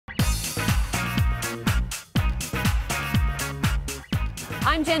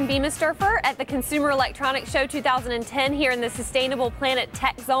I'm Bemisderfer at the Consumer Electronics Show 2010 here in the Sustainable Planet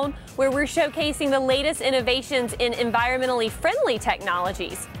Tech Zone, where we're showcasing the latest innovations in environmentally friendly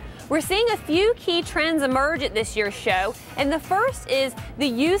technologies. We're seeing a few key trends emerge at this year's show, and the first is the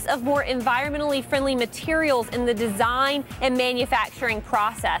use of more environmentally friendly materials in the design and manufacturing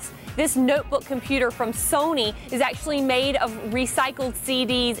process. This notebook computer from Sony is actually made of recycled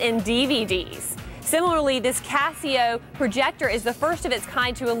CDs and DVDs. Similarly, this Casio projector is the first of its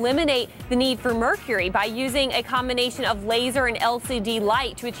kind to eliminate the need for mercury by using a combination of laser and LCD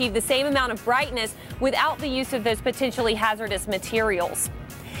light to achieve the same amount of brightness without the use of those potentially hazardous materials.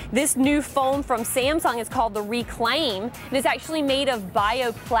 This new phone from Samsung is called the Reclaim, and it's actually made of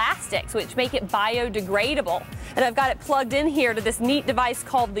bioplastics, which make it biodegradable. And I've got it plugged in here to this neat device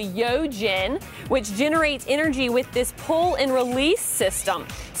called the YoGen, which generates energy with this pull and release system.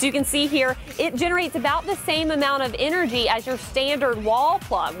 So you can see here, it generates about the same amount of energy as your standard wall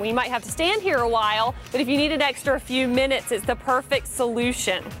plug. We might have to stand here a while, but if you need an extra few minutes, it's the perfect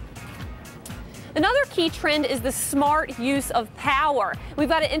solution. Another key trend is the smart use of power. We've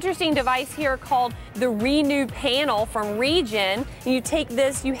got an interesting device here called the Renew Panel from Regen. You take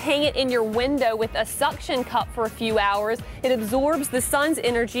this, you hang it in your window with a suction cup for a few hours. It absorbs the sun's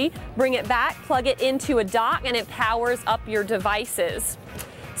energy, bring it back, plug it into a dock, and it powers up your devices.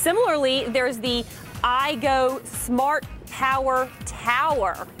 Similarly, there's the iGo Smart Power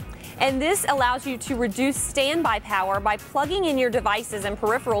Tower. And this allows you to reduce standby power by plugging in your devices and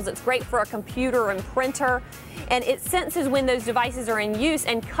peripherals. It's great for a computer and printer, and it senses when those devices are in use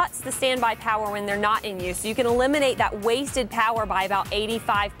and cuts the standby power when they're not in use. So you can eliminate that wasted power by about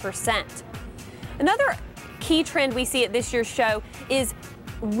 85%. Another key trend we see at this year's show is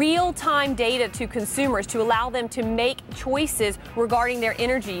real-time data to consumers to allow them to make choices regarding their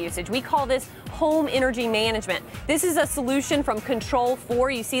energy usage. We call this home energy management. This is a solution from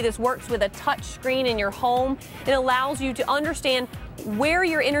Control4. You see this works with a touch screen in your home. It allows you to understand where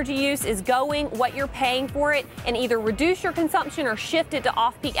your energy use is going, what you're paying for it, and either reduce your consumption or shift it to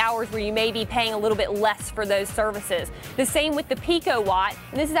off-peak hours where you may be paying a little bit less for those services. The same with the Pico Watt,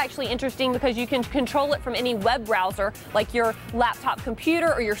 and this is actually interesting because you can control it from any web browser like your laptop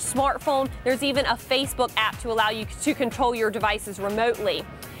computer or your smartphone. There's even a Facebook app to allow you to control your devices remotely.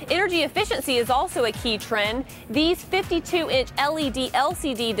 Energy efficiency is also a key trend. These 52-inch LED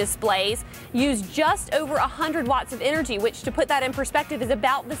LCD displays use just over 100 watts of energy, which, to put that in perspective, is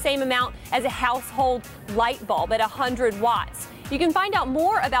about the same amount as a household light bulb at 100 watts. You can find out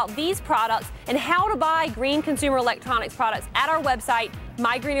more about these products and how to buy green consumer electronics products at our website,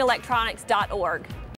 mygreenelectronics.org.